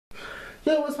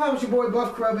Yo, what's poppin'? It's your boy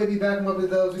Buff Crab, baby. Back up with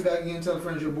those. We back again. Tell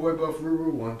friends your boy Buff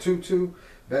Ruru 122.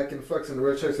 Back in flexing the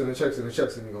red checks and the checks and the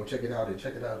checks, and we're gonna check it out and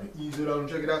check it out and ease it out and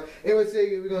check it out. Anyway,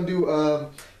 today we're gonna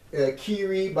do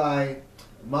Kiri by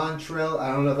Montreal.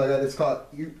 I don't know if I got this called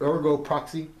Ergo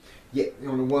Proxy. Yeah,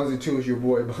 on the ones and twos, your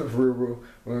boy Buff Ruru.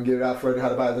 We're gonna get it out further. How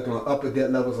to buy it looking on upper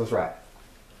debt levels. Let's ride.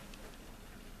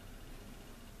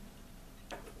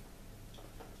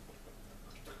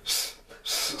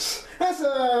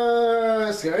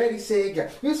 Let's go. Ready, say, go.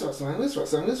 Let's go. Let's go. Let's go.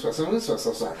 Let's go. Let's go.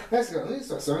 Let's go.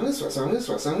 Let's go. Let's go. Let's go. Let's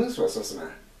go. Let's go. Let's go. Let's go.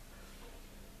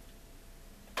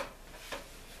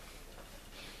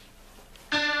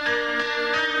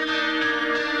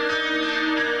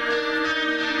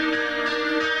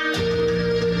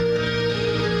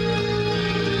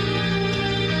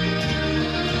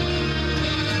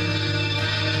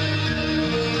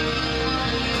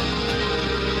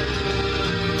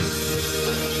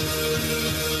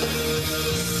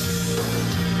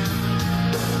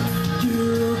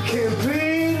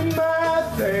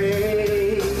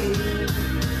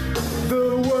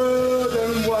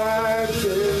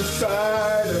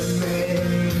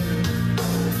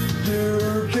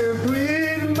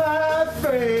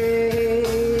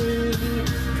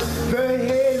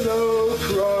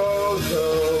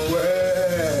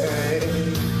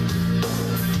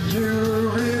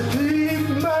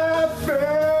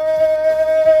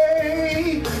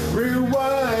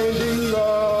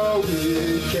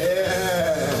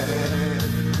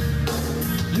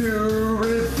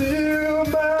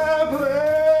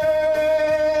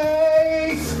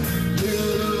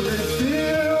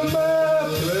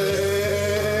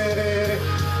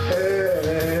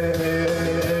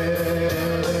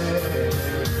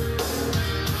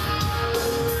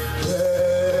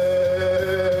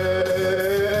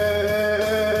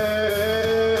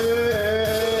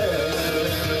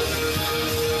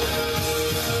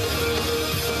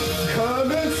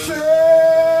 Come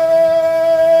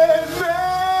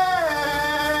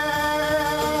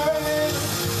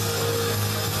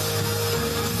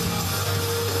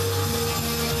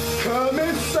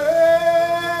and save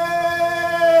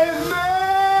me.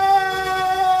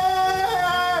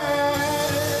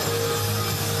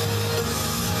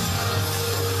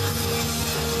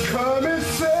 Come and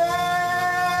save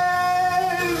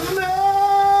me.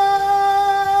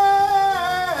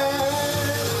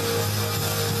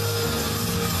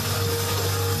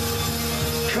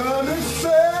 Come and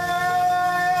save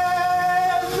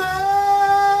me.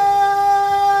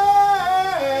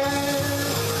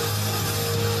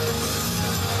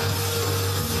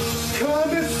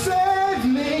 Come and save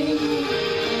me.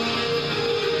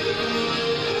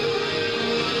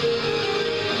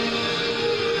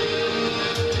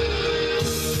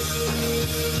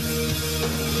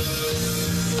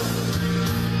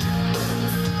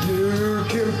 You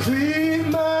complete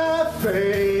my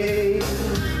faith.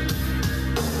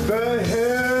 The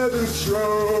heavens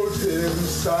rose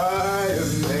inside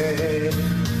of me.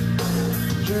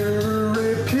 You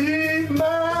repeat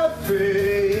my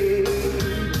faith,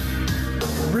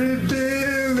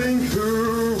 revealing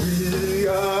who we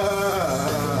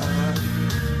are.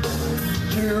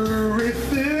 You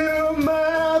refill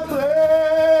my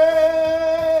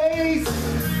place.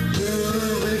 You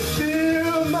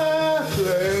refill my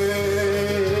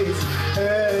place.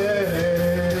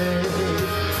 Hey.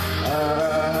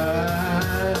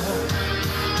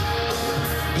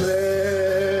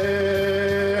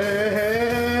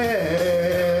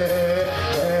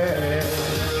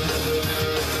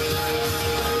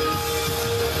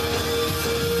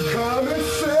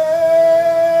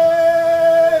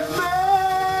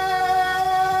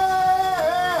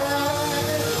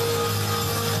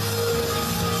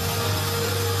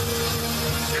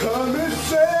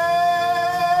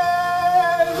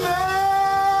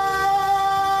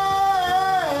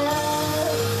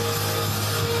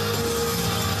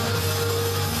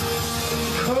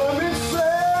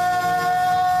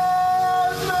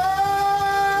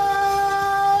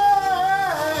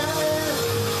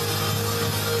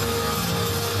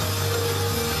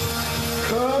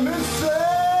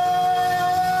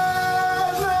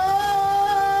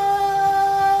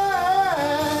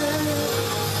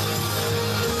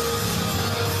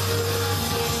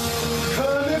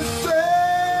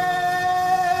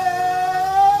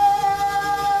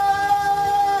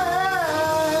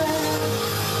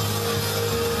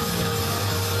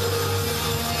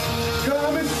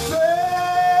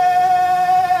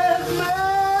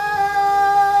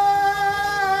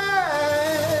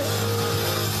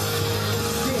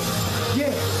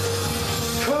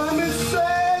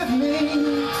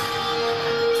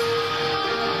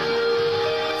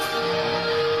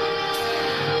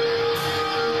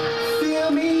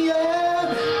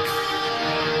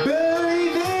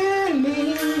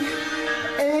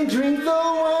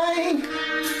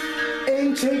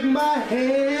 Take my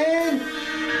hand,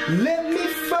 let